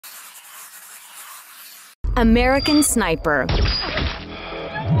American Sniper.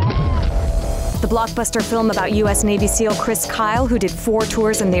 The blockbuster film about U.S. Navy SEAL Chris Kyle, who did 4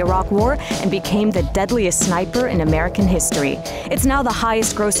 tours in the Iraq War and became the deadliest sniper in American history. It's now the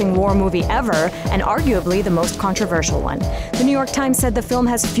highest-grossing war movie ever, and arguably the most controversial one. The New York Times said the film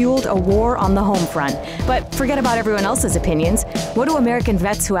has fueled a war on the home front. But forget about everyone else's opinions. What do American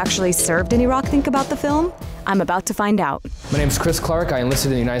vets who actually served in Iraq think about the film? I'm about to find out. My name is Chris Clark. I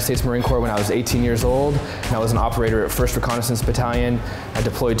enlisted in the United States Marine Corps when I was 18 years old, and I was an operator at 1st Reconnaissance Battalion. I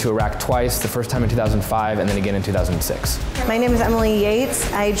deployed to Iraq twice, the first time in 2005 and then again in 2006. My name is Emily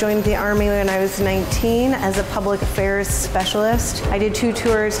Yates. I joined the Army when I was 19 as a public affairs specialist. I did 2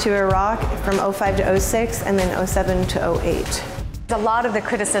 tours to Iraq from 05 to 06 and then 07 to 08. A lot of the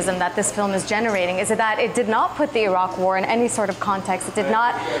criticism that this film is generating is that it did not put the Iraq War in any sort of context. It did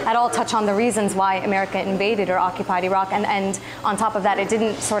not at all touch on the reasons why America invaded or occupied Iraq, and on top of that, it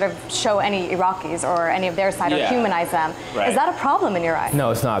didn't sort of show any Iraqis or any of their side or humanize them. Right. Is that a problem in your eyes?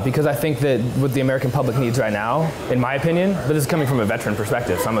 No, it's not, because I think that what the American public needs right now, in my opinion, but this is coming from a veteran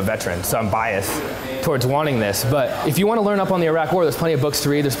perspective, so I'm a veteran, so I'm biased towards wanting this, but if you want to learn up on the Iraq War, there's plenty of books to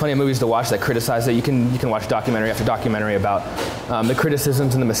read, there's plenty of movies to watch that criticize it. You can watch documentary after documentary about the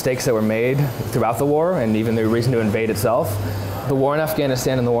criticisms and the mistakes that were made throughout the war and even the reason to invade itself. The war in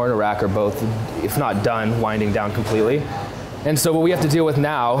Afghanistan and the war in Iraq are both, if not done, winding down completely. And so what we have to deal with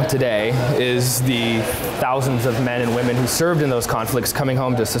now, today, is the thousands of men and women who served in those conflicts coming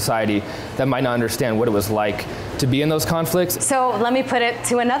home to society that might not understand what it was like to be in those conflicts. So let me put it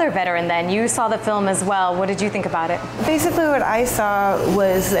to another veteran then. You saw the film as well. What did you think about it? Basically what I saw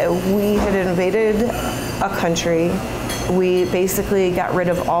was that we had invaded a country. We basically got rid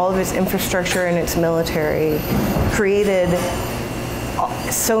of all of its infrastructure and its military, created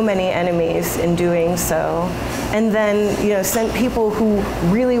so many enemies in doing so, and then sent people who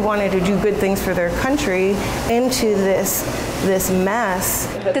really wanted to do good things for their country into this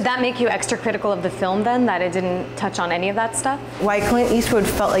mess. Did that make you extra critical of the film then, that it didn't touch on any of that stuff? Why Clint Eastwood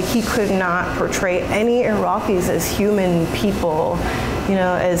felt like he could not portray any Iraqis as human people,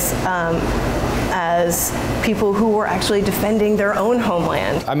 as people who were actually defending their own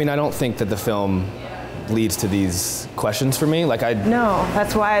homeland. I mean, I don't think that the film leads to these questions for me. No,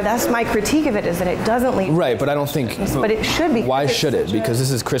 that's my critique of it, is that it doesn't lead. Right, but I don't think. But it should be. Why should it? Because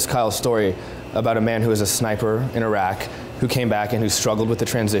this is Chris Kyle's story about a man who was a sniper in Iraq, who came back and who struggled with the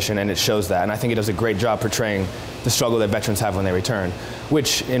transition, and it shows that. And I think he does a great job portraying the struggle that veterans have when they return,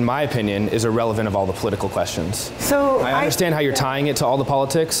 which, in my opinion, is irrelevant of all the political questions. So I understand how you're tying it to all the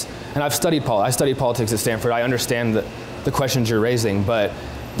politics, and I studied politics at Stanford. I understand the questions you're raising, but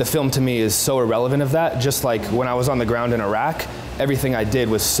the film to me is so irrelevant of that, just like when I was on the ground in Iraq, everything I did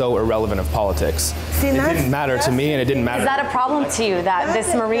was so irrelevant of politics. It didn't matter to me, and it didn't matter. Is that a problem to you, that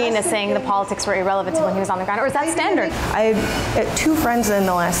this Marine is saying the politics were irrelevant to when he was on the ground, or is that standard? I had 2 friends in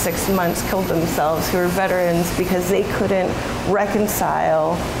the last 6 months killed themselves who were veterans because they couldn't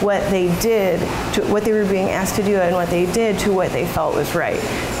reconcile what they did to what they were being asked to do and what they did to what they felt was right.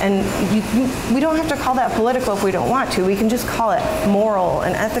 And we don't have to call that political if we don't want to. We can just call it moral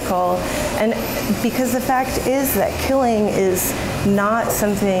and ethical. And because the fact is that killing is not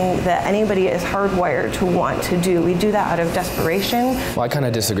something that anybody is hardwired to want to do. We do that out of desperation. Well, I kind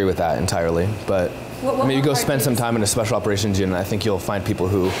of disagree with that entirely, but maybe go spend some time in a special operations unit, and I think you'll find people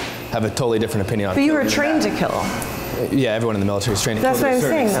who have a totally different opinion on. But you were trained to kill. Yeah, everyone in the military is trained to kill. That's what I'm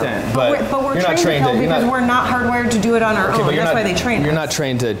saying, extent, though. But we're trained to kill because we're not hardwired to do it on our own. That's why they train us. You're not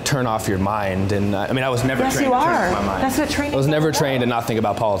trained to turn off your mind, and I mean, I was never trained to turn off my mind. That's what training. I was never trained to not think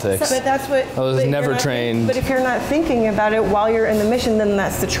about politics. But that's what. I was never trained. But if you're not thinking about it while you're in the mission, then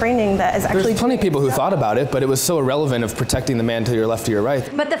that's the training that is actually. There's plenty of people who thought about it, but it was so irrelevant of protecting the man to your left, to your right.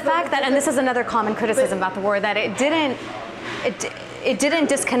 But the fact that, and this is another common criticism about the war, that it didn't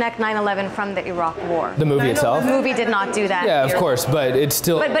disconnect 9/11 from the Iraq War. The movie itself? The movie did not do that. Yeah, of course, but it's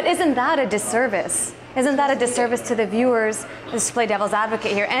still. But isn't that a disservice? Isn't that a disservice to the viewers, let's play devil's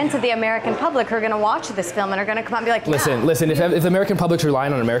advocate here, and to the American public who are going to watch this film and are going to come out and be like, yeah. Listen, if the American public's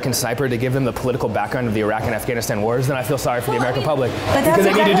relying on American Sniper to give them the political background of the Iraq and Afghanistan wars, then I feel sorry for the American public. Because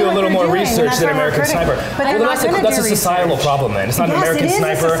they need to do a little more research than American Sniper. That's a societal problem, then. It's not an American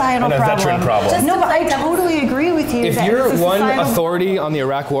Sniper and a veteran problem. No, but I totally agree with you. If your one authority on the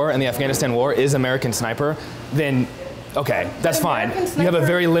Iraq war and the Afghanistan war is American Sniper, then okay, that's fine. You have a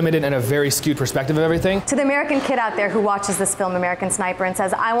very limited and a very skewed perspective of everything. To the American kid out there who watches this film, American Sniper, and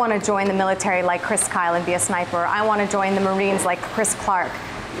says, I want to join the military like Chris Kyle and be a sniper. I want to join the Marines like Chris Clark.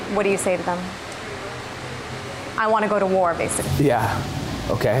 What do you say to them? I want to go to war, basically. Yeah,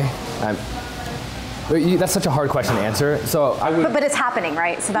 okay. That's such a hard question to answer. So I would. But it's happening,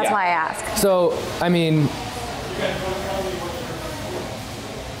 right? So that's why I ask. So, I mean,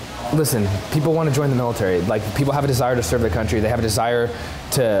 Listen, people want to join the military. Like, people have a desire to serve their country. They have a desire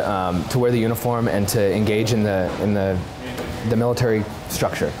to wear the uniform and to engage in the military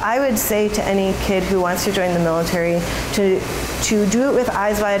structure. I would say to any kid who wants to join the military to do it with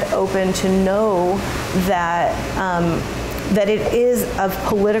eyes wide open, to know that that it is a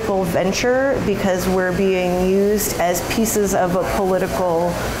political venture, because we're being used as pieces of a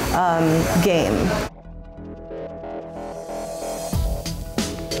political game.